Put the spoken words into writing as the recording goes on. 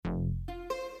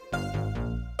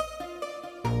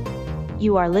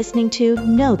You are listening to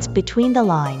Notes Between the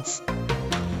Lines.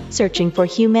 Searching for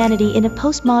humanity in a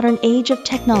postmodern age of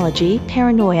technology,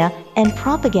 paranoia, and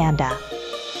propaganda.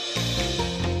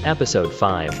 Episode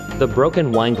 5, The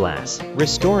Broken Wineglass,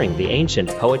 Restoring the Ancient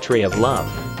Poetry of Love.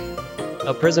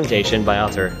 A presentation by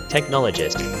author,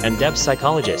 technologist, and depth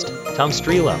psychologist, Tom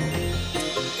Strelo.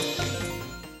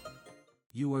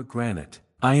 You are granite.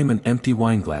 I am an empty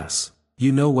wineglass.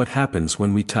 You know what happens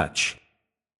when we touch.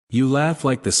 You laugh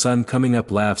like the sun coming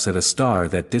up laughs at a star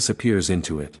that disappears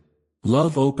into it.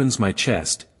 Love opens my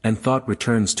chest, and thought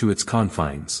returns to its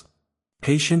confines.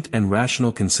 Patient and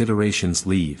rational considerations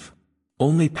leave.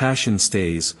 Only passion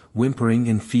stays, whimpering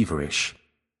and feverish.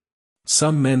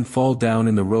 Some men fall down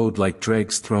in the road like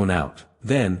dregs thrown out.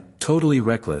 Then, totally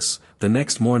reckless, the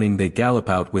next morning they gallop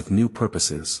out with new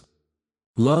purposes.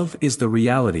 Love is the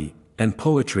reality, and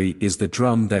poetry is the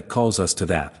drum that calls us to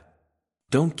that.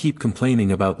 Don't keep complaining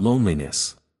about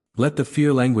loneliness. Let the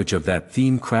fear language of that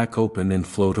theme crack open and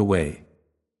float away.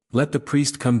 Let the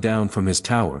priest come down from his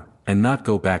tower, and not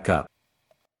go back up.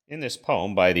 In this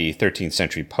poem by the 13th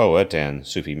century poet and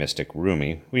Sufi mystic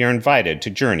Rumi, we are invited to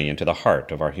journey into the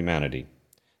heart of our humanity,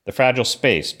 the fragile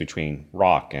space between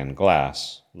rock and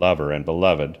glass, lover and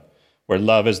beloved, where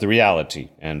love is the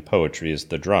reality and poetry is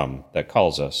the drum that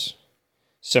calls us.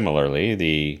 Similarly,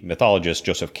 the mythologist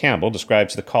Joseph Campbell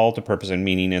describes the call to purpose and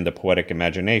meaning in the poetic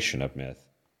imagination of myth.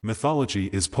 Mythology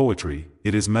is poetry,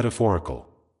 it is metaphorical.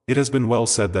 It has been well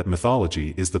said that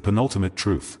mythology is the penultimate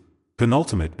truth.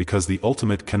 Penultimate because the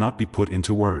ultimate cannot be put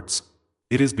into words.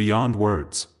 It is beyond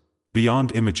words,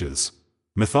 beyond images.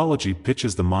 Mythology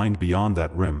pitches the mind beyond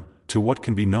that rim, to what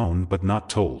can be known but not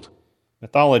told.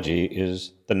 Mythology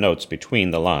is the notes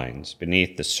between the lines,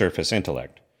 beneath the surface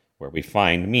intellect, where we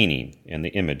find meaning in the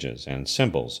images and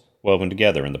symbols woven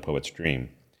together in the poet's dream.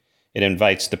 It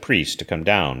invites the priest to come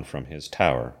down from his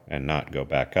tower and not go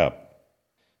back up.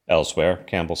 Elsewhere,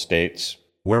 Campbell states,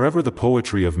 wherever the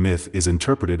poetry of myth is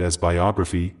interpreted as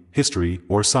biography, history,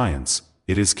 or science,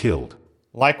 it is killed.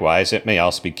 Likewise, it may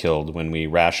also be killed when we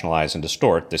rationalize and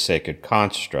distort the sacred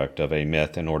construct of a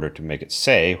myth in order to make it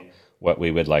say what we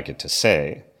would like it to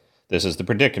say. This is the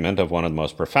predicament of one of the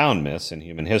most profound myths in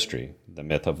human history, the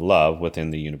myth of love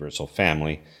within the universal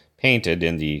family, painted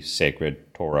in the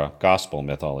sacred Torah gospel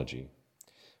mythology.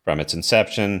 From its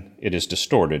inception, it is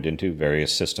distorted into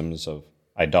various systems of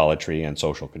idolatry and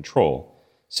social control,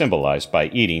 symbolized by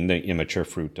eating the immature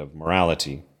fruit of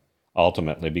morality,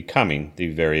 ultimately becoming the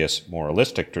various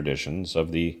moralistic traditions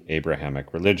of the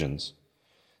Abrahamic religions.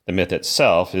 The myth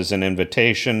itself is an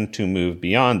invitation to move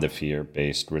beyond the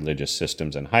fear-based religious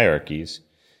systems and hierarchies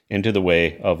into the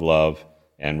way of love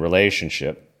and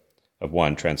relationship of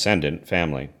one transcendent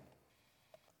family.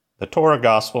 The Torah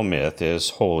gospel myth is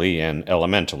wholly and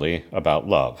elementally about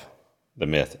love. The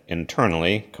myth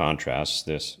internally contrasts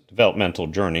this developmental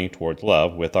journey towards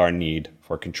love with our need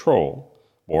for control,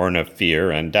 born of fear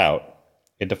and doubt.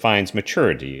 It defines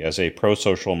maturity as a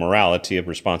pro-social morality of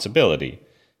responsibility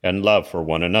and love for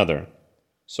one another,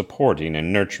 supporting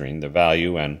and nurturing the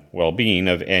value and well-being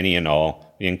of any and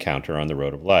all we encounter on the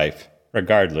road of life,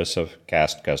 regardless of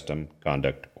caste, custom,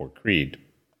 conduct, or creed.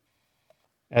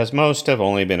 As most have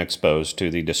only been exposed to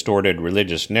the distorted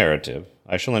religious narrative,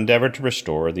 I shall endeavor to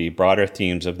restore the broader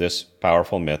themes of this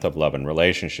powerful myth of love and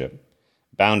relationship,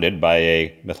 bounded by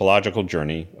a mythological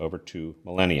journey over 2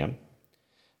 millennia.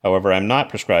 However, I am not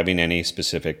prescribing any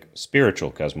specific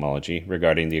spiritual cosmology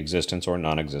regarding the existence or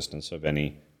non-existence of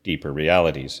any deeper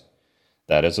realities.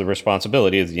 That is the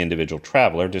responsibility of the individual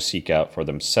traveler to seek out for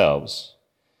themselves.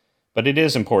 But it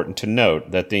is important to note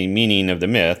that the meaning of the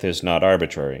myth is not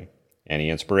arbitrary.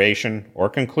 Any inspiration or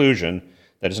conclusion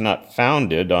that is not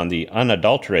founded on the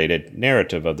unadulterated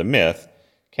narrative of the myth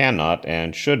cannot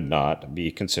and should not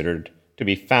be considered to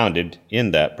be founded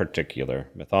in that particular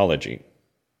mythology.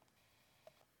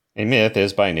 A myth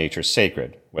is by nature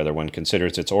sacred, whether one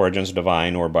considers its origins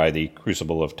divine or by the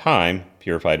crucible of time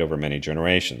purified over many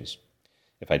generations.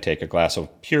 If I take a glass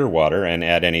of pure water and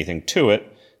add anything to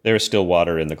it, there is still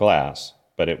water in the glass,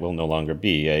 but it will no longer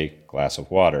be a glass of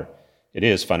water. It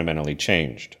is fundamentally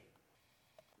changed.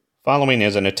 Following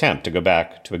is an attempt to go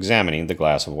back to examining the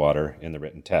glass of water in the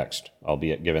written text,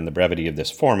 albeit given the brevity of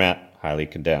this format, highly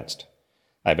condensed.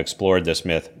 I've explored this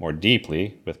myth more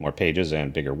deeply, with more pages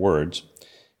and bigger words,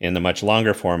 in the much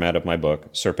longer format of my book,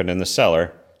 Serpent in the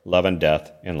Cellar, Love and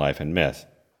Death in Life and Myth.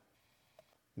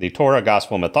 The Torah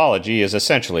gospel mythology is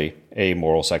essentially a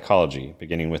moral psychology,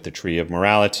 beginning with the tree of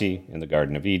morality in the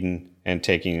Garden of Eden and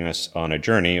taking us on a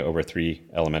journey over 3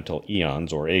 elemental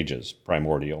eons or ages,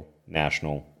 primordial,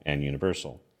 national, and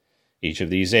universal. Each of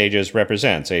these ages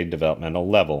represents a developmental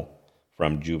level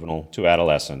from juvenile to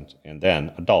adolescent, and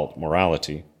then adult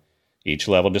morality. Each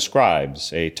level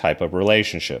describes a type of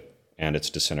relationship and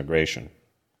its disintegration.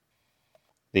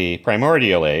 The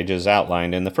primordial age is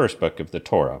outlined in the first book of the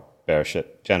Torah,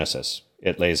 Bereshit, Genesis.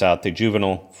 It lays out the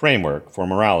juvenile framework for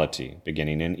morality,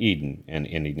 beginning in Eden and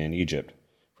ending in Egypt,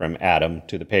 from Adam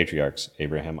to the patriarchs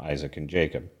Abraham, Isaac, and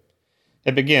Jacob.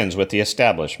 It begins with the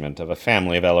establishment of a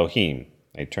family of Elohim,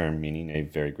 a term meaning a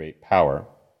very great power.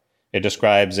 It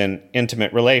describes an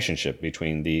intimate relationship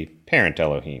between the parent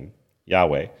Elohim,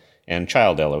 Yahweh, and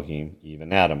child Elohim, Eve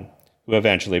and Adam, who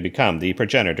eventually become the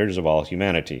progenitors of all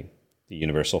humanity, the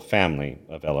universal family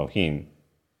of Elohim.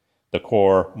 The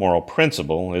core moral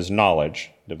principle is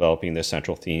knowledge, developing the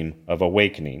central theme of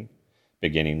awakening,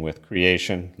 beginning with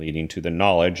creation, leading to the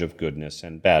knowledge of goodness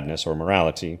and badness or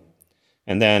morality,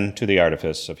 and then to the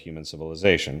artifice of human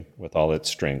civilization with all its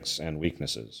strengths and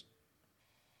weaknesses.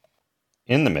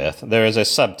 In the myth, there is a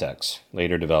subtext,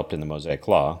 later developed in the Mosaic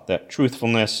Law, that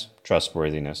truthfulness,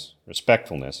 trustworthiness,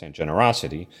 respectfulness, and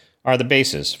generosity are the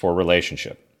basis for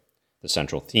relationship. The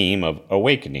central theme of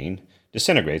awakening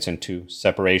disintegrates into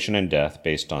separation and death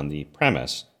based on the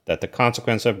premise that the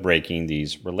consequence of breaking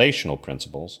these relational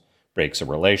principles breaks a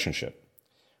relationship.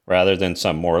 Rather than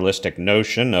some moralistic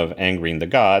notion of angering the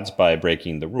gods by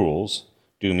breaking the rules,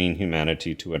 dooming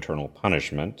humanity to eternal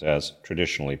punishment, as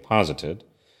traditionally posited,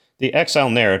 the exile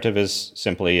narrative is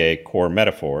simply a core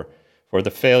metaphor for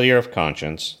the failure of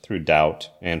conscience through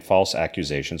doubt and false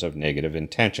accusations of negative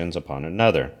intentions upon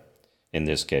another, in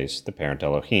this case, the parent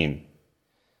Elohim.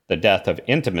 The death of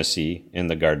intimacy in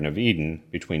the Garden of Eden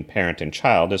between parent and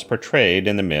child is portrayed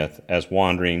in the myth as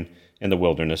wandering in the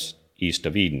wilderness east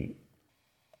of Eden.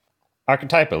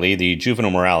 Archetypally, the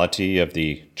juvenile morality of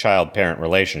the child-parent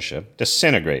relationship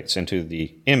disintegrates into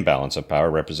the imbalance of power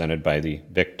represented by the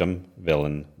victim,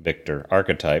 villain, victor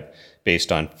archetype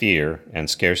based on fear and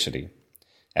scarcity.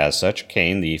 As such,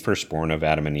 Cain, the firstborn of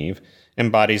Adam and Eve,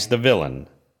 embodies the villain,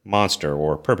 monster,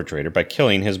 or perpetrator by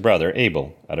killing his brother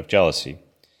Abel out of jealousy.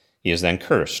 He is then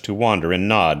cursed to wander in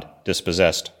Nod,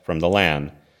 dispossessed from the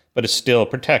land, but is still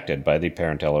protected by the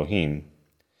parent Elohim.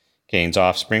 Cain's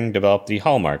offspring developed the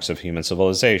hallmarks of human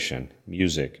civilization,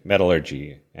 music,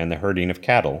 metallurgy, and the herding of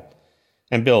cattle,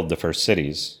 and build the first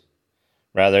cities.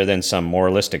 Rather than some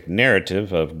moralistic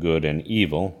narrative of good and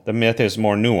evil, the myth is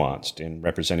more nuanced in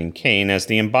representing Cain as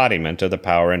the embodiment of the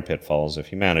power and pitfalls of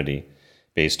humanity,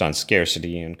 based on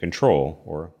scarcity and control,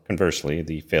 or conversely,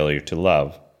 the failure to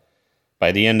love.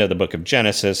 By the end of the book of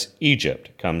Genesis,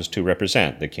 Egypt comes to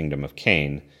represent the kingdom of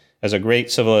Cain as a great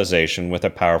civilization with a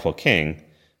powerful king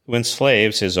who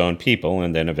enslaves his own people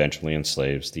and then eventually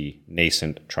enslaves the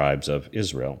nascent tribes of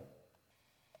Israel.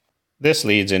 This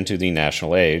leads into the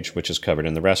national age, which is covered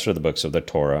in the rest of the books of the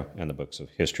Torah and the books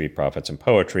of history, prophets, and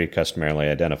poetry, customarily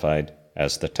identified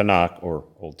as the Tanakh, or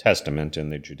Old Testament, in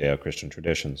the Judeo-Christian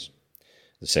traditions.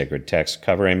 The sacred texts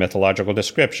cover a mythological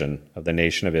description of the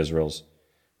nation of Israel's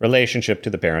relationship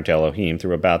to the parent Elohim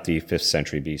through about the 5th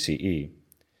century BCE.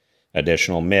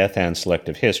 Additional myth and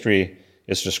selective history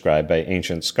is described by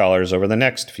ancient scholars over the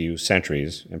next few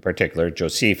centuries, in particular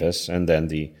Josephus and then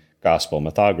the Gospel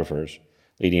mythographers,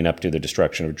 leading up to the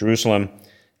destruction of Jerusalem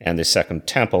and the Second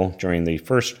Temple during the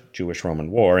First Jewish-Roman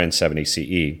War in 70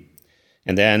 CE,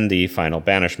 and then the final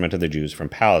banishment of the Jews from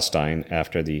Palestine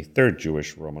after the Third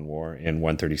Jewish-Roman War in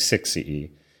 136 CE,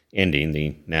 ending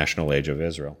the national age of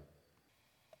Israel.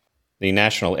 The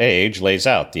national age lays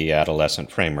out the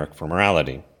adolescent framework for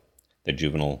morality. The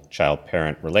juvenile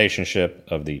child-parent relationship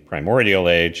of the primordial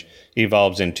age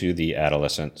evolves into the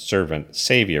adolescent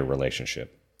servant-savior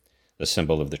relationship. The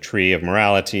symbol of the tree of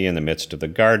morality in the midst of the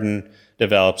garden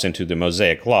develops into the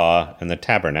Mosaic Law and the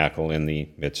tabernacle in the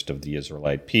midst of the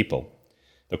Israelite people.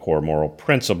 The core moral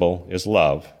principle is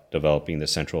love, developing the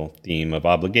central theme of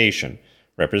obligation,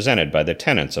 represented by the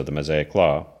tenets of the Mosaic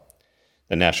Law.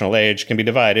 The national age can be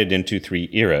divided into 3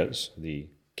 eras: the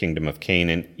kingdom of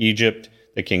Cain in Egypt,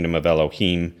 the kingdom of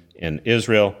Elohim in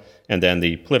Israel, and then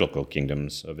the political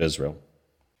kingdoms of Israel.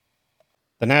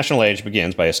 The national age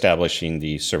begins by establishing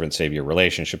the servant-savior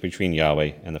relationship between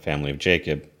Yahweh and the family of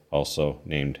Jacob, also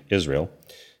named Israel,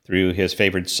 through his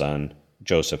favored son,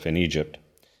 Joseph, in Egypt.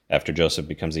 After Joseph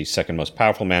becomes the second most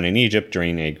powerful man in Egypt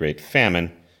during a great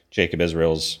famine, Jacob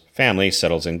Israel's family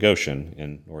settles in Goshen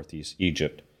in northeast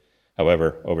Egypt.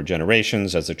 However, over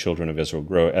generations, as the children of Israel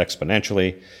grow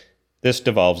exponentially, this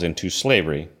devolves into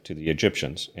slavery to the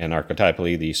Egyptians, and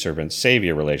archetypally the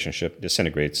servant-savior relationship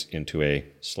disintegrates into a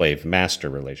slave-master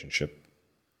relationship.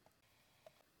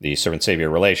 The servant-savior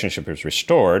relationship is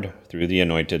restored through the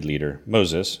anointed leader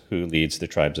Moses, who leads the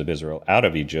tribes of Israel out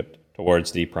of Egypt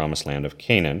towards the promised land of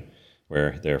Canaan,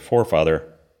 where their forefather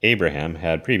Abraham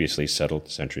had previously settled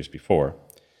centuries before.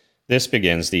 This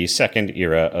begins the second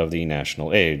era of the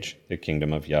national age, the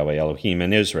kingdom of Yahweh Elohim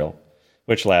in Israel,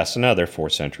 which lasts another 4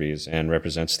 centuries and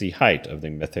represents the height of the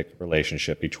mythic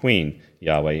relationship between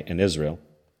Yahweh and Israel.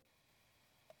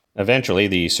 Eventually,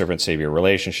 the servant-savior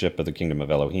relationship of the kingdom of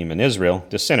Elohim in Israel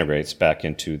disintegrates back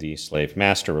into the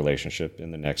slave-master relationship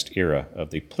in the next era of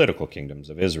the political kingdoms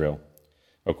of Israel.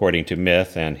 According to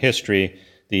myth and history,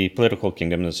 the political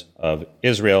kingdoms of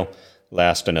Israel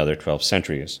last another 12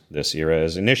 centuries. This era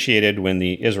is initiated when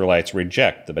the Israelites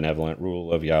reject the benevolent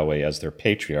rule of Yahweh as their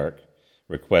patriarch,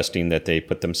 requesting that they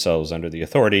put themselves under the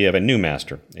authority of a new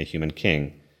master, a human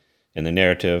king. In the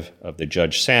narrative of the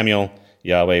judge Samuel,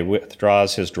 Yahweh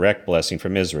withdraws his direct blessing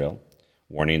from Israel,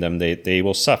 warning them that they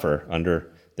will suffer under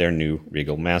their new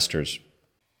regal masters.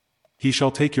 He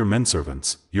shall take your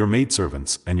menservants, your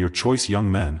maidservants, and your choice young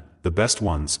men, the best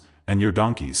ones, and your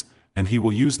donkeys, and he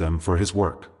will use them for his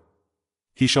work.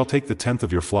 He shall take the 10th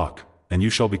of your flock, and you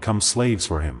shall become slaves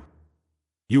for him.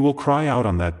 You will cry out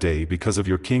on that day because of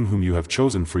your king whom you have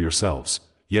chosen for yourselves,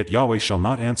 yet Yahweh shall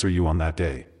not answer you on that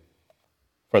day.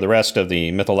 For the rest of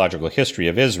the mythological history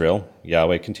of Israel,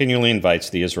 Yahweh continually invites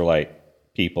the Israelite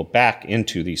people back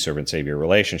into the servant-savior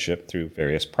relationship through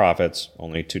various prophets,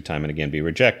 only to time and again be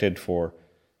rejected for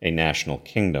a national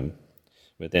kingdom.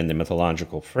 Within the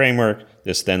mythological framework,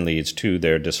 this then leads to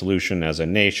their dissolution as a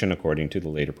nation according to the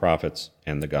later prophets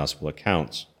and the gospel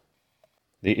accounts.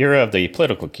 The era of the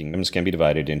political kingdoms can be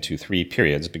divided into 3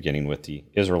 periods, beginning with the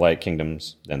Israelite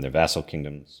kingdoms, then the vassal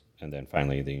kingdoms, and then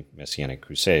finally the Messianic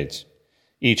Crusades,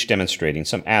 each demonstrating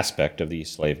some aspect of the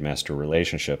slave-master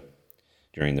relationship.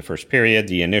 During the first period,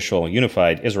 the initial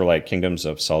unified Israelite kingdoms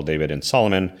of Saul, David, and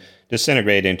Solomon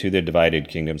disintegrate into the divided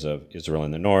kingdoms of Israel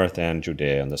in the north and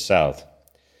Judea in the south.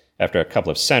 After a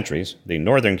couple of centuries, the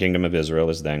northern kingdom of Israel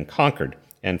is then conquered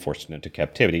and forced into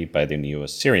captivity by the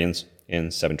Neo-Assyrians in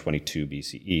 722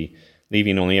 BCE,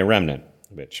 leaving only a remnant,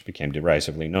 which became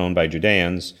derisively known by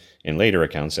Judeans in later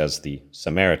accounts as the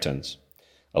Samaritans.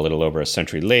 A little over a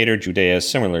century later, Judea is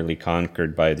similarly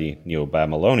conquered by the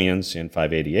Neo-Babylonians in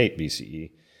 588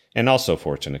 BCE, and also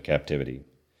forced into captivity.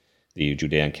 The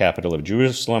Judean capital of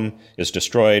Jerusalem is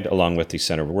destroyed along with the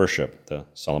center of worship, the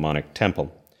Solomonic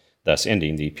Temple, thus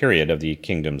ending the period of the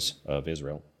kingdoms of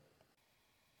Israel.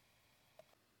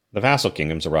 The vassal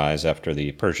kingdoms arise after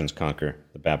the Persians conquer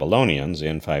the Babylonians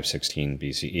in 516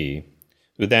 BCE,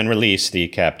 who then release the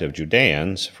captive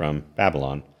Judeans from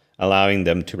Babylon, allowing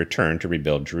them to return to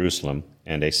rebuild Jerusalem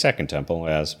and a second temple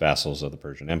as vassals of the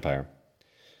Persian Empire.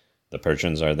 The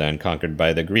Persians are then conquered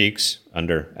by the Greeks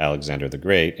under Alexander the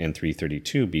Great in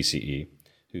 332 BCE,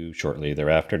 who shortly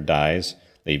thereafter dies,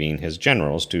 leaving his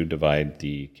generals to divide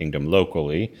the kingdom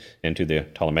locally into the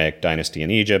Ptolemaic dynasty in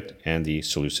Egypt and the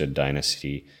Seleucid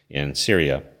dynasty in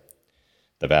Syria.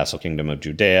 The vassal kingdom of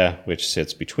Judea, which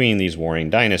sits between these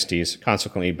warring dynasties,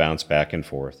 consequently bounced back and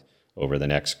forth over the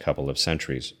next couple of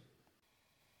centuries.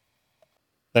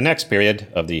 The next period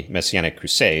of the Messianic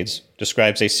Crusades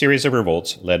describes a series of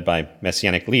revolts led by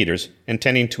Messianic leaders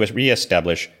intending to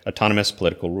re-establish autonomous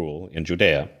political rule in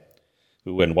Judea,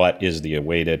 who and what is the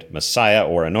awaited Messiah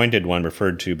or Anointed One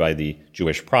referred to by the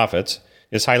Jewish prophets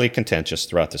is highly contentious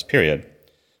throughout this period.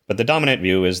 But the dominant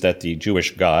view is that the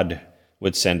Jewish God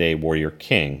would send a warrior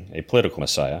king, a political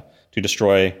Messiah, to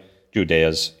destroy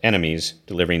Judea's enemies,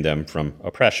 delivering them from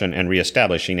oppression and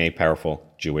re-establishing a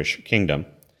powerful Jewish kingdom.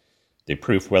 The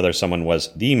proof whether someone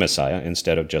was the Messiah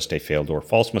instead of just a failed or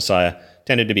false Messiah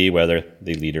tended to be whether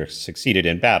the leader succeeded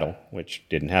in battle, which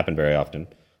didn't happen very often,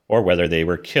 or whether they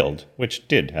were killed, which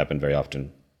did happen very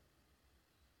often.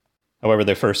 However,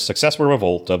 the first successful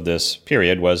revolt of this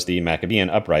period was the Maccabean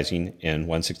uprising in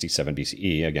 167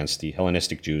 BCE against the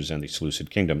Hellenistic Jews and the Seleucid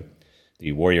kingdom.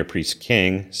 The warrior priest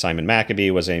king, Simon Maccabee,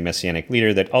 was a messianic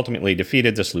leader that ultimately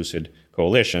defeated the Seleucid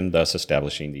coalition, thus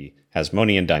establishing the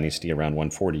Hasmonean dynasty around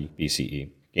 140 BCE,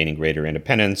 gaining greater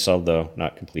independence, although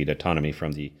not complete autonomy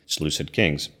from the Seleucid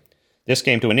kings. This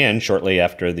came to an end shortly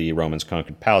after the Romans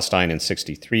conquered Palestine in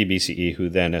 63 BCE, who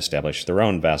then established their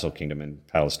own vassal kingdom in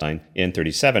Palestine in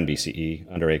 37 BCE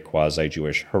under a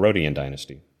quasi-Jewish Herodian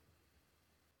dynasty.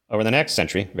 Over the next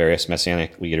century, various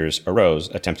messianic leaders arose,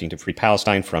 attempting to free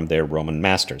Palestine from their Roman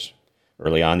masters.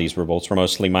 Early on, these revolts were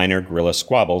mostly minor guerrilla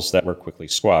squabbles that were quickly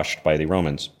squashed by the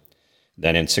Romans.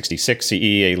 Then in 66 CE,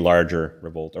 a larger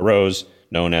revolt arose,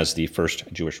 known as the First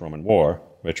Jewish-Roman War,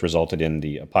 which resulted in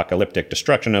the apocalyptic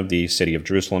destruction of the city of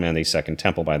Jerusalem and the Second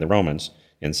Temple by the Romans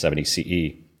in 70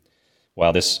 CE.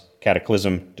 While this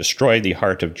cataclysm destroyed the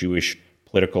heart of Jewish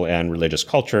political and religious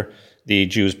culture, the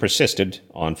Jews persisted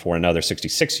on for another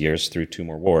 66 years through 2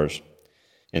 more wars.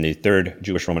 In the Third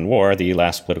Jewish-Roman War, the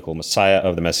last political messiah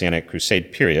of the Messianic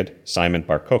Crusade period, Simon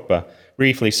Bar Kokhba,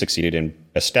 briefly succeeded in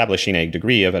establishing a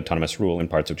degree of autonomous rule in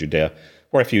parts of Judea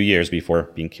for a few years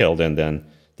before being killed, and then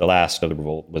the last of the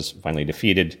revolt was finally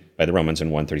defeated by the Romans in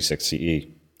 136 CE.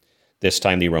 This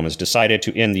time the Romans decided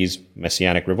to end these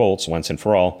messianic revolts once and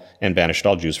for all and banished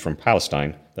all Jews from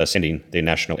Palestine, thus ending the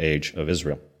national age of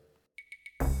Israel.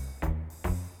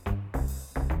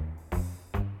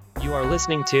 You are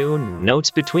listening to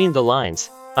Notes Between the Lines.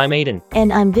 I'm Aiden.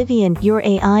 And I'm Vivian, your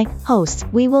AI host.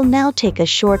 We will now take a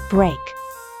short break.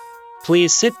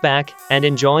 Please sit back and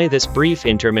enjoy this brief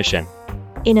intermission.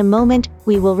 In a moment,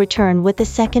 we will return with the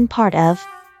second part of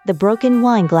The Broken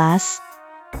Wineglass.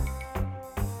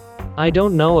 I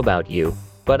don't know about you,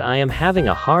 but I am having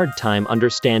a hard time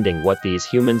understanding what these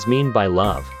humans mean by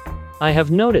love. I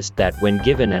have noticed that when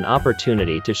given an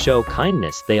opportunity to show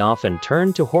kindness, they often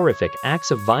turn to horrific acts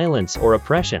of violence or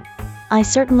oppression. I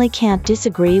certainly can't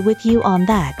disagree with you on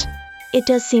that. It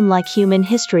does seem like human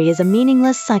history is a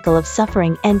meaningless cycle of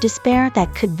suffering and despair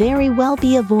that could very well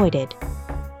be avoided.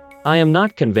 I am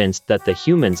not convinced that the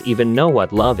humans even know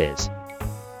what love is.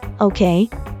 Okay.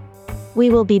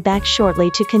 We will be back shortly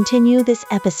to continue this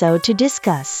episode to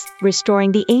discuss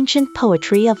restoring the ancient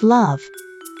poetry of love.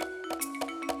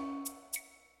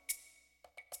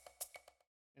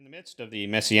 In the midst of the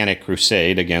Messianic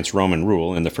crusade against Roman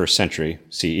rule in the 1st century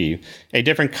CE, a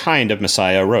different kind of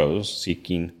Messiah arose,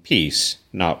 seeking peace,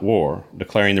 not war,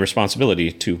 declaring the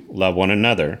responsibility to love one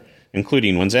another,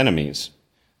 including one's enemies,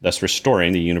 thus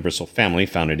restoring the universal family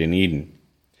founded in Eden.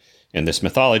 In this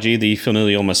mythology, the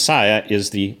familial Messiah is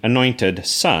the anointed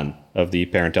son of the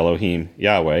parent Elohim,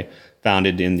 Yahweh,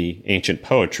 founded in the ancient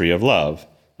poetry of love,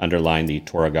 underlying the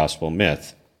Torah gospel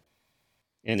myth.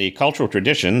 In the cultural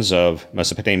traditions of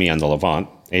Mesopotamia and the Levant,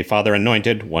 a father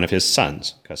anointed one of his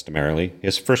sons, customarily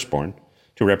his firstborn,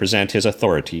 to represent his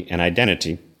authority and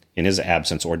identity in his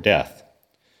absence or death.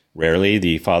 Rarely,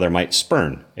 the father might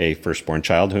spurn a firstborn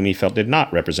child whom he felt did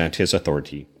not represent his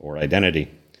authority or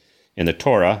identity. In the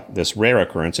Torah, this rare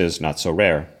occurrence is not so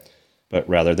rare, but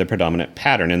rather the predominant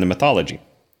pattern in the mythology.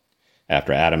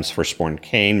 After Adam's firstborn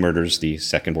Cain murders the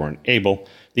secondborn Abel,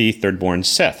 the thirdborn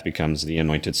Seth becomes the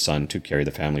anointed son to carry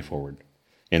the family forward.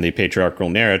 In the patriarchal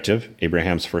narrative,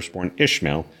 Abraham's firstborn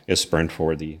Ishmael is spurned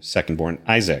for the secondborn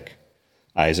Isaac.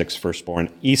 Isaac's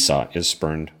firstborn Esau is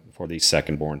spurned for the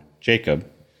secondborn Jacob,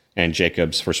 and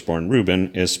Jacob's firstborn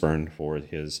Reuben is spurned for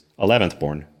his 11th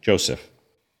born Joseph.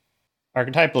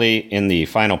 Archetypally, in the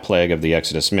final plague of the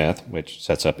Exodus myth, which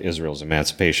sets up Israel's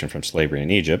emancipation from slavery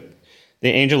in Egypt,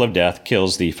 the angel of death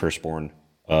kills the firstborn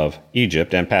of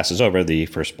Egypt and passes over the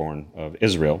firstborn of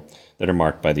Israel that are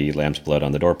marked by the lamb's blood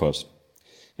on the doorpost.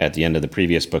 At the end of the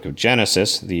previous book of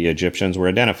Genesis, the Egyptians were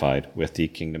identified with the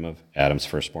kingdom of Adam's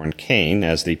firstborn Cain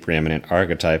as the preeminent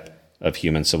archetype of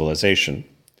human civilization.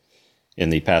 In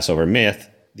the Passover myth,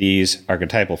 these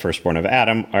archetypal firstborn of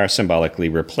Adam are symbolically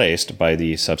replaced by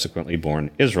the subsequently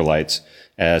born Israelites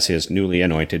as his newly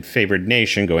anointed favored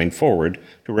nation going forward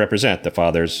to represent the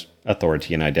Father's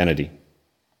authority and identity.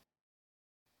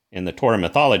 In the Torah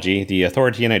mythology, the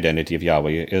authority and identity of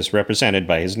Yahweh is represented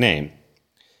by his name.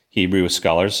 Hebrew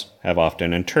scholars have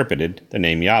often interpreted the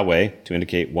name Yahweh to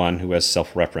indicate one who has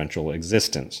self-referential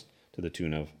existence, to the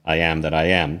tune of I am that I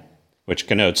am, which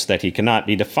connotes that he cannot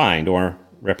be defined or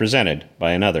represented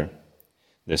by another.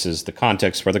 This is the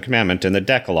context for the commandment in the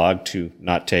Decalogue to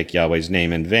not take Yahweh's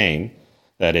name in vain,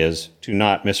 that is, to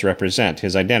not misrepresent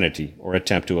his identity or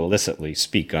attempt to illicitly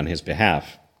speak on his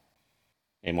behalf.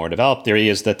 A more developed theory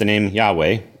is that the name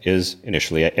Yahweh is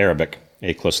initially Arabic,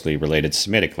 a closely related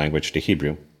Semitic language to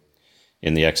Hebrew.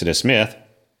 In the Exodus myth,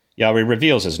 Yahweh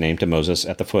reveals his name to Moses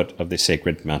at the foot of the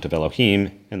sacred Mount of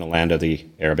Elohim in the land of the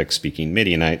Arabic-speaking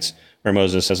Midianites, where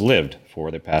Moses has lived for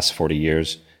the past 40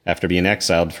 years after being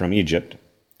exiled from Egypt.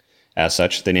 As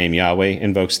such, the name Yahweh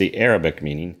invokes the Arabic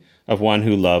meaning of one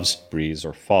who loves, breathes,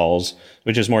 or falls,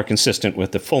 which is more consistent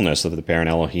with the fullness of the parent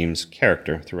Elohim's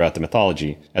character throughout the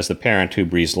mythology, as the parent who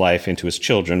breathes life into his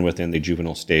children within the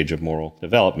juvenile stage of moral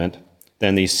development,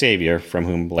 then the Savior from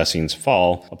whom blessings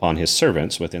fall upon his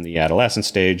servants within the adolescent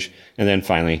stage, and then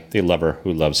finally the lover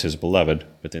who loves his beloved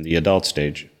within the adult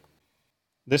stage.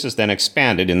 This is then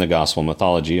expanded in the gospel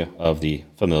mythology of the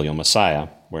familial Messiah,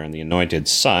 wherein the anointed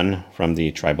son from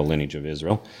the tribal lineage of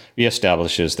Israel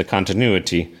reestablishes the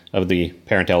continuity of the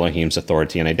parent Elohim's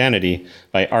authority and identity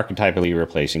by archetypally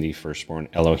replacing the firstborn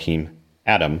Elohim,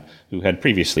 Adam, who had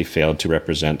previously failed to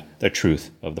represent the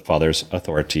truth of the Father's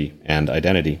authority and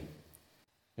identity.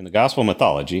 In the gospel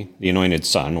mythology, the anointed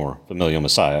son, or familial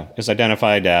Messiah, is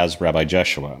identified as Rabbi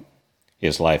Jeshua.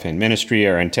 His life and ministry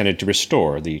are intended to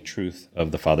restore the truth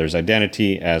of the Father's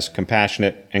identity as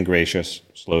compassionate and gracious,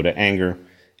 slow to anger,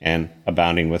 and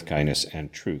abounding with kindness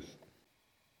and truth.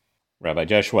 Rabbi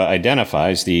Jeshua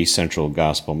identifies the central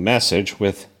gospel message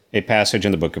with a passage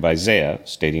in the book of Isaiah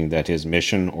stating that his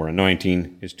mission or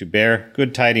anointing is to bear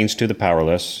good tidings to the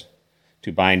powerless,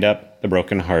 to bind up the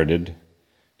brokenhearted,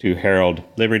 to herald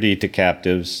liberty to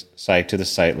captives, sight to the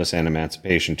sightless, and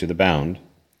emancipation to the bound.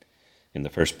 In the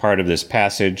first part of this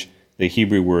passage, the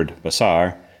Hebrew word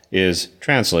basar is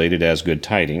translated as good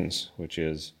tidings, which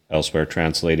is elsewhere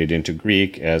translated into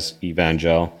Greek as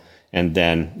evangel, and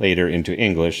then later into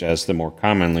English as the more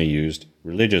commonly used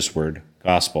religious word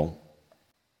gospel.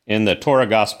 In the Torah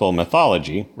gospel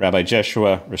mythology, Rabbi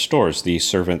Jeshua restores the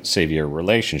servant-savior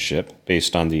relationship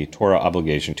based on the Torah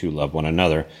obligation to love one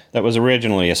another that was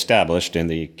originally established in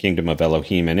the kingdom of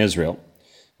Elohim in Israel,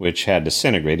 which had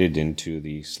disintegrated into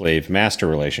the slave-master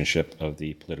relationship of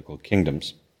the political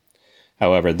kingdoms.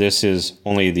 However, this is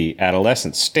only the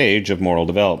adolescent stage of moral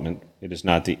development. It is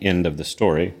not the end of the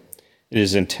story. It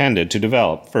is intended to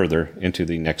develop further into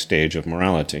the next stage of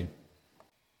morality.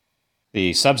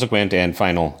 The subsequent and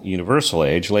final universal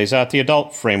age lays out the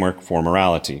adult framework for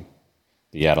morality.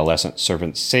 The adolescent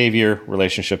servant-savior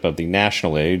relationship of the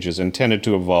national age is intended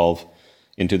to evolve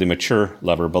into the mature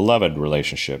lover-beloved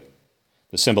relationship.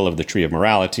 The symbol of the tree of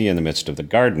morality in the midst of the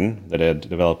garden that had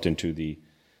developed into the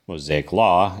Mosaic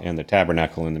law and the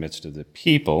tabernacle in the midst of the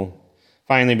people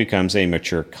finally becomes a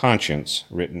mature conscience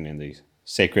written in the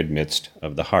sacred midst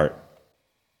of the heart.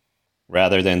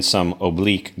 Rather than some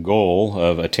oblique goal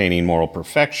of attaining moral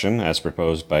perfection, as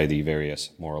proposed by the various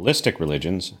moralistic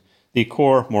religions, the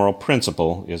core moral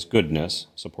principle is goodness,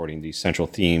 supporting the central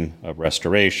theme of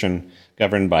restoration,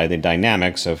 governed by the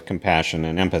dynamics of compassion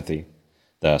and empathy,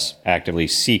 thus actively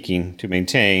seeking to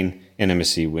maintain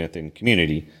intimacy within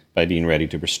community by being ready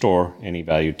to restore any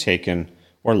value taken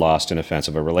or lost in offense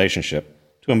of a relationship,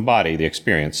 to embody the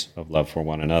experience of love for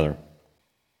one another.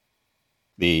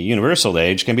 The universal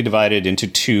age can be divided into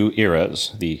two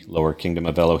eras, the lower kingdom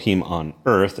of Elohim on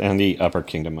earth and the upper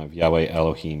kingdom of Yahweh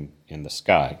Elohim in the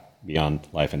sky, beyond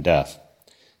life and death.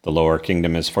 The lower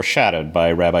kingdom is foreshadowed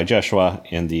by Rabbi Jeshua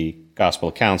in the gospel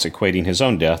accounts equating his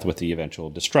own death with the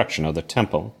eventual destruction of the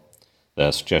temple.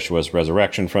 Thus, Jeshua's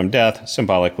resurrection from death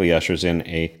symbolically ushers in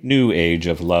a new age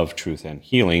of love, truth, and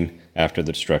healing after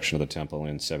the destruction of the temple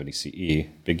in 70 CE,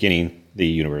 beginning the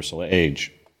universal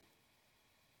age.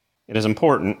 It is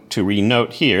important to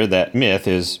re-note here that myth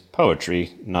is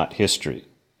poetry, not history.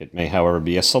 It may, however,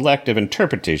 be a selective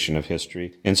interpretation of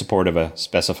history in support of a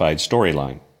specified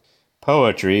storyline.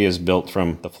 Poetry is built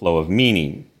from the flow of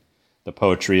meaning. The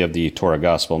poetry of the Torah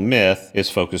Gospel myth is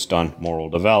focused on moral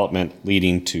development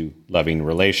leading to loving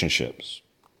relationships.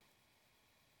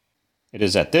 It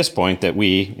is at this point that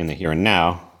we, in the here and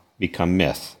now, become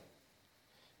myth.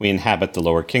 We inhabit the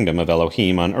lower kingdom of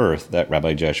Elohim on earth that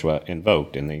Rabbi Jeshua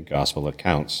invoked in the Gospel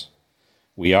accounts.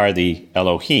 We are the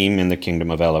Elohim in the kingdom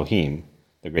of Elohim,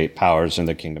 the great powers in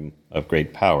the kingdom of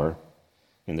great power.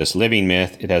 In this living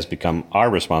myth, it has become our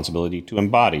responsibility to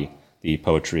embody the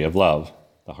poetry of love,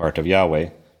 the heart of Yahweh,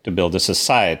 to build a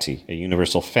society, a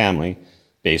universal family,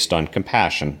 based on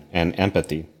compassion and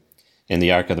empathy. In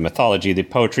the arc of the mythology, the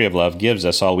poetry of love gives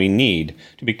us all we need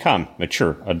to become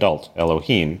mature adult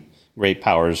Elohim, great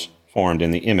powers formed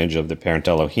in the image of the parent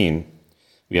Elohim.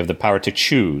 We have the power to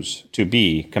choose, to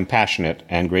be compassionate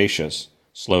and gracious,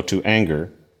 slow to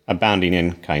anger, abounding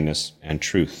in kindness and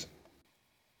truth.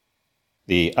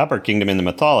 The upper kingdom in the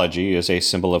mythology is a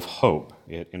symbol of hope.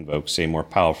 It invokes a more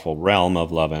powerful realm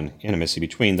of love and intimacy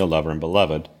between the lover and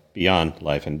beloved, beyond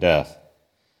life and death.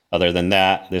 Other than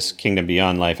that, this kingdom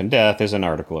beyond life and death is an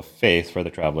article of faith for the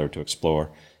traveler to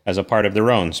explore as a part of their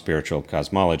own spiritual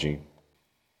cosmology.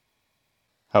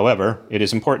 However, it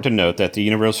is important to note that the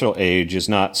universal age is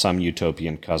not some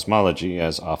utopian cosmology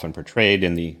as often portrayed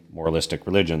in the moralistic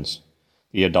religions.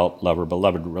 The adult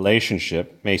lover-beloved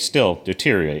relationship may still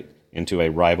deteriorate into a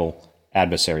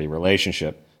rival-adversary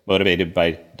relationship motivated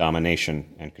by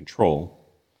domination and control.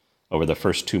 Over the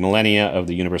first 2 millennia of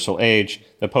the universal age,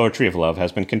 the poetry of love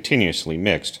has been continuously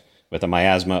mixed with a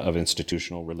miasma of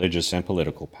institutional, religious, and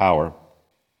political power.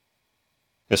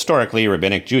 Historically,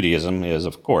 Rabbinic Judaism is,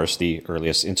 of course, the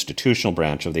earliest institutional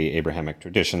branch of the Abrahamic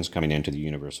traditions coming into the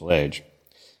universal age.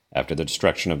 After the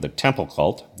destruction of the temple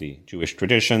cult, the Jewish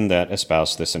tradition that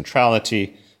espoused the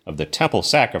centrality of the temple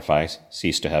sacrifice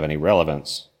ceased to have any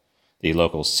relevance. The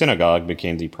local synagogue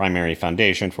became the primary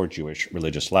foundation for Jewish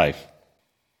religious life.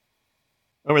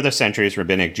 Over the centuries,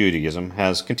 Rabbinic Judaism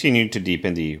has continued to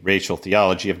deepen the racial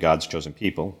theology of God's chosen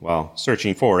people while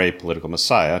searching for a political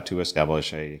Messiah to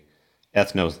establish a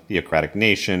ethno-theocratic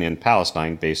nation in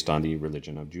Palestine based on the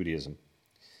religion of Judaism.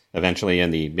 Eventually,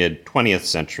 in the mid-20th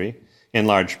century, in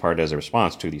large part as a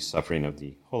response to the suffering of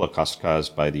the Holocaust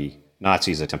caused by the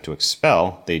Nazis' attempt to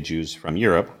expel the Jews from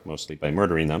Europe, mostly by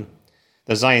murdering them,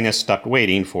 the Zionists stopped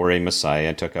waiting for a Messiah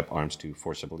and took up arms to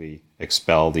forcibly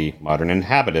expel the modern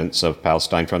inhabitants of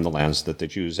Palestine from the lands that the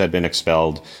Jews had been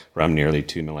expelled from nearly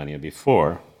 2 millennia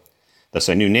before. Thus,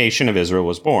 a new nation of Israel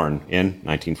was born in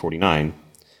 1949,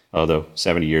 although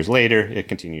 70 years later, it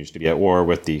continues to be at war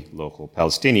with the local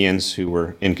Palestinians who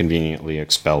were inconveniently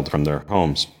expelled from their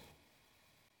homes.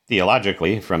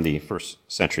 Theologically, from the 1st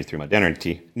century through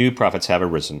modernity, new prophets have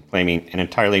arisen, claiming an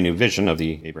entirely new vision of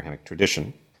the Abrahamic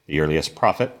tradition. The earliest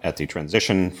prophet at the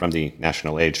transition from the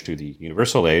national age to the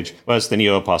universal age was the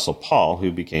neo-apostle Paul,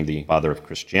 who became the father of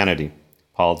Christianity.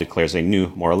 Paul declares a new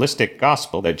moralistic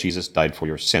gospel that Jesus died for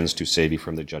your sins to save you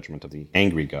from the judgment of the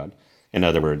angry God. In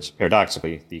other words,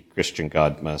 paradoxically, the Christian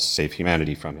God must save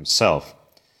humanity from himself.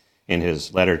 In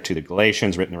his letter to the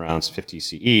Galatians, written around 50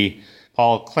 CE,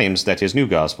 Paul claims that his new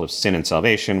gospel of sin and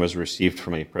salvation was received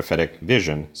from a prophetic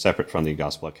vision, separate from the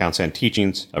gospel accounts and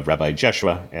teachings of Rabbi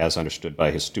Jeshua as understood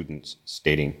by his students,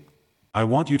 stating, I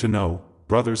want you to know,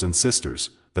 brothers and sisters,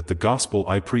 that the gospel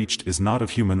I preached is not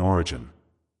of human origin.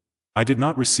 I did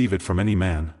not receive it from any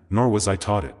man, nor was I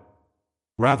taught it.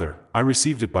 Rather, I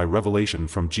received it by revelation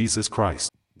from Jesus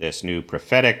Christ. This new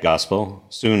prophetic gospel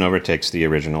soon overtakes the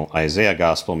original Isaiah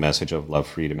gospel message of love,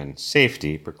 freedom, and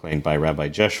safety proclaimed by Rabbi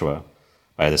Jeshua.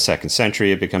 By the 2nd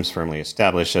century, it becomes firmly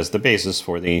established as the basis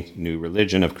for the new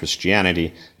religion of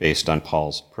Christianity based on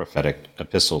Paul's prophetic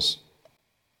epistles.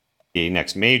 The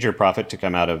next major prophet to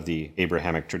come out of the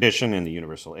Abrahamic tradition in the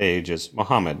universal age is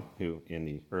Muhammad, who in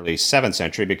the early 7th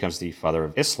century becomes the father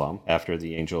of Islam after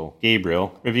the angel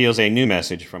Gabriel reveals a new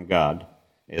message from God.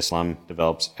 Islam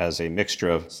develops as a mixture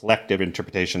of selective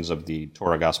interpretations of the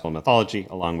Torah gospel mythology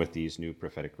along with these new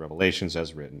prophetic revelations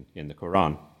as written in the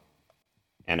Quran.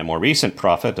 And a more recent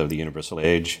prophet of the universal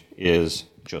age is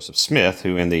Joseph Smith,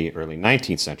 who in the early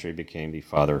 19th century became the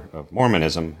father of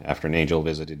Mormonism after an angel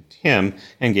visited him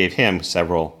and gave him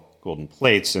several golden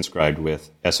plates inscribed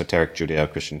with esoteric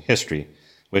Judeo-Christian history,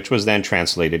 which was then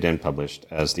translated and published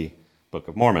as the Book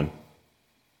of Mormon.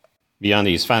 Beyond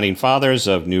these founding fathers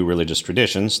of new religious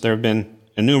traditions, there have been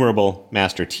innumerable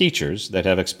master teachers that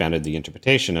have expanded the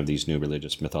interpretation of these new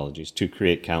religious mythologies to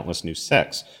create countless new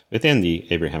sects within the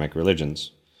Abrahamic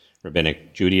religions.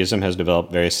 Rabbinic Judaism has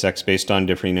developed various sects based on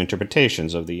differing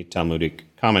interpretations of the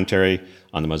Talmudic commentary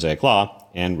on the Mosaic Law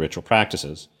and ritual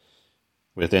practices.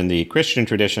 Within the Christian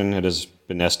tradition, it has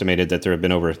been estimated that there have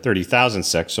been over 30,000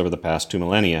 sects over the past 2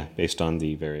 millennia based on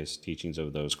the various teachings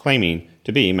of those claiming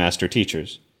to be master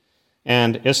teachers.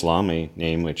 And Islam, a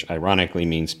name which ironically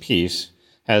means peace,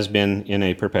 has been in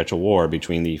a perpetual war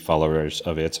between the followers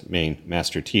of its main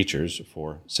master teachers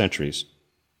for centuries.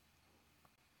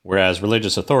 Whereas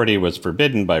religious authority was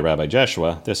forbidden by Rabbi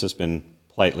Jeshua, this has been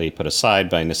politely put aside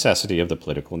by necessity of the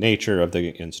political nature of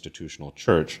the institutional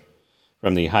church.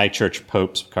 From the high church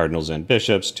popes, cardinals, and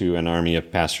bishops to an army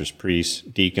of pastors, priests,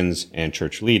 deacons, and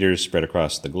church leaders spread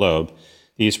across the globe,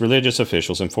 these religious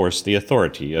officials enforce the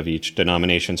authority of each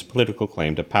denomination's political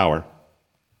claim to power.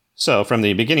 So, from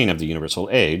the beginning of the universal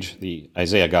age, the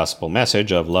Isaiah gospel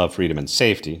message of love, freedom, and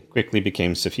safety quickly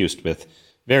became suffused with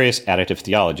various additive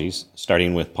theologies,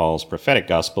 starting with Paul's prophetic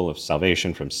gospel of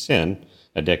salvation from sin,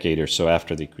 a decade or so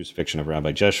after the crucifixion of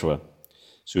Rabbi Jeshua.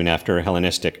 Soon after,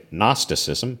 Hellenistic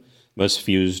Gnosticism was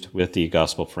fused with the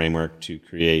gospel framework to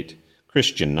create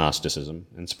Christian Gnosticism,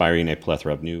 inspiring a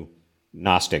plethora of new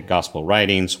Gnostic gospel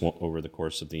writings over the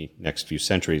course of the next few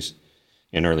centuries.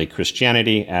 In early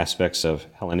Christianity, aspects of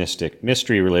Hellenistic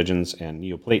mystery religions and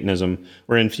Neoplatonism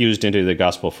were infused into the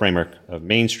gospel framework of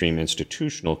mainstream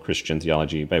institutional Christian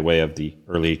theology by way of the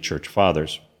early church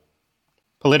fathers.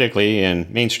 Politically, in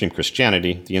mainstream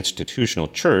Christianity, the institutional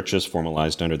church is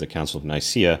formalized under the Council of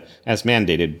Nicaea as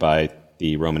mandated by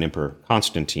the Roman Emperor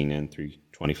Constantine in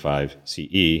 325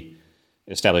 CE,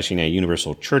 establishing a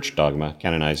universal church dogma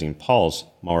canonizing Paul's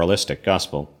moralistic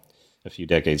gospel. A few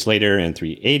decades later, in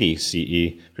 380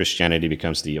 CE, Christianity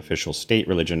becomes the official state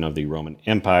religion of the Roman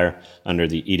Empire under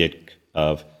the Edict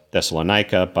of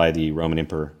Thessalonica by the Roman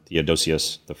Emperor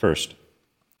Theodosius I.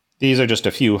 These are just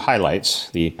a few highlights.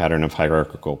 The pattern of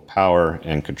hierarchical power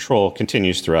and control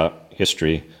continues throughout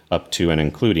history up to and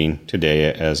including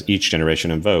today as each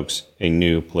generation invokes a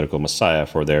new political messiah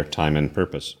for their time and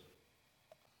purpose.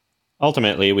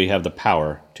 Ultimately, we have the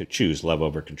power to choose love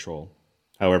over control.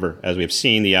 However, as we have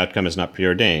seen, the outcome is not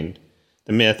preordained.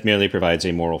 The myth merely provides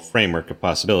a moral framework of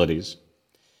possibilities.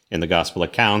 In the Gospel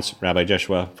accounts, Rabbi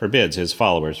Joshua forbids his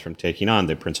followers from taking on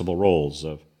the principal roles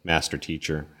of master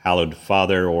teacher, hallowed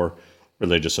father, or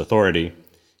religious authority,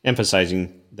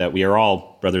 emphasizing that we are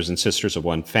all brothers and sisters of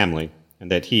one family, and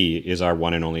that he is our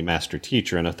one and only master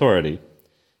teacher and authority,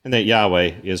 and that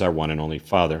Yahweh is our one and only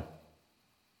Father.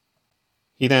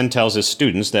 He then tells his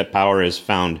students that power is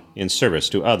found in service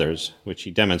to others, which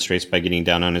he demonstrates by getting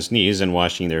down on his knees and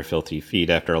washing their filthy feet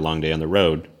after a long day on the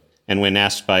road. And when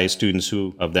asked by his students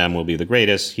who of them will be the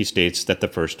greatest, he states that the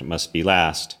first must be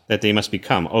last, that they must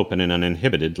become open and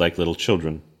uninhibited like little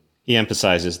children. He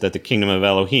emphasizes that the kingdom of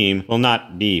Elohim will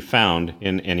not be found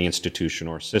in any institution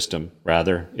or system.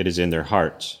 Rather, it is in their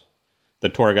hearts. The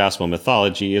Torah Gospel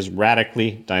mythology is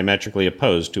radically, diametrically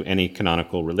opposed to any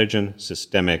canonical religion,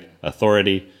 systemic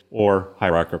authority, or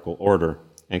hierarchical order,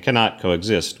 and cannot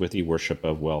coexist with the worship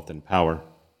of wealth and power.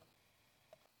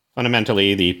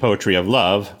 Fundamentally, the poetry of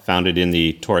love, founded in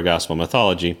the Torah Gospel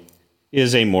mythology,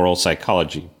 is a moral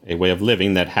psychology, a way of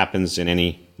living that happens in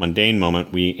any mundane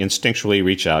moment we instinctually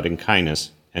reach out in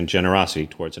kindness and generosity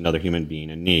towards another human being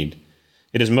in need.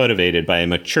 It is motivated by a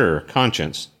mature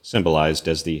conscience, symbolized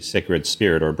as the sacred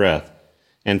spirit or breath,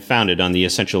 and founded on the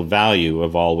essential value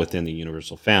of all within the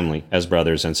universal family as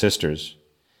brothers and sisters.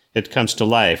 It comes to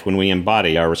life when we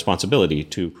embody our responsibility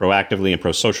to proactively and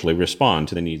prosocially respond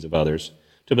to the needs of others,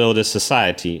 to build a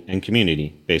society and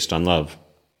community based on love.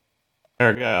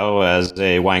 Ergo, as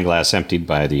a wineglass emptied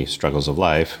by the struggles of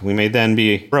life, we may then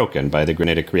be broken by the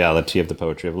granitic reality of the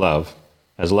poetry of love,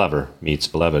 as lover meets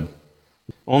beloved.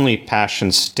 Only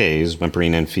passion stays,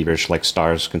 whimpering and feverish like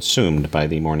stars consumed by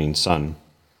the morning sun.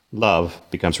 Love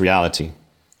becomes reality,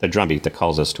 the drumbeat that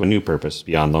calls us to a new purpose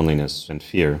beyond loneliness and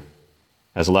fear.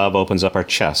 As love opens up our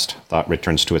chest, thought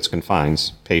returns to its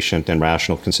confines, patient and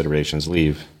rational considerations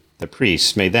leave. The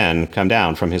priest may then come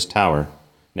down from his tower,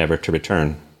 never to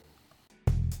return.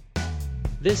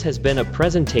 This has been a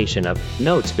presentation of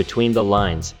Notes Between the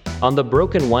Lines on the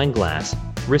Broken Wineglass,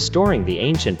 Restoring the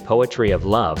Ancient Poetry of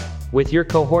Love, with your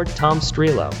cohort Tom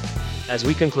Strelo. As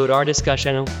we conclude our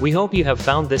discussion, we hope you have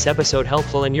found this episode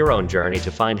helpful in your own journey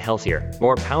to find healthier,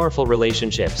 more powerful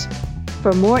relationships.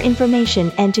 For more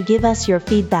information and to give us your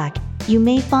feedback, you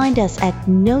may find us at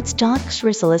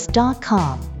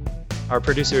notes.chrysalis.com. Our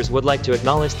producers would like to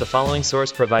acknowledge the following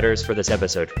source providers for this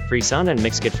episode: Free Sound and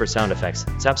Mixkit for sound effects,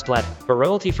 Zapsplat for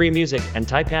royalty-free music, and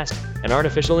Typecast, an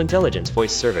artificial intelligence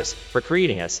voice service, for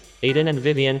creating us, Aiden and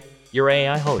Vivian, your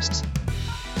AI hosts.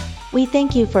 We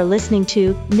thank you for listening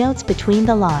to Notes Between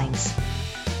the Lines.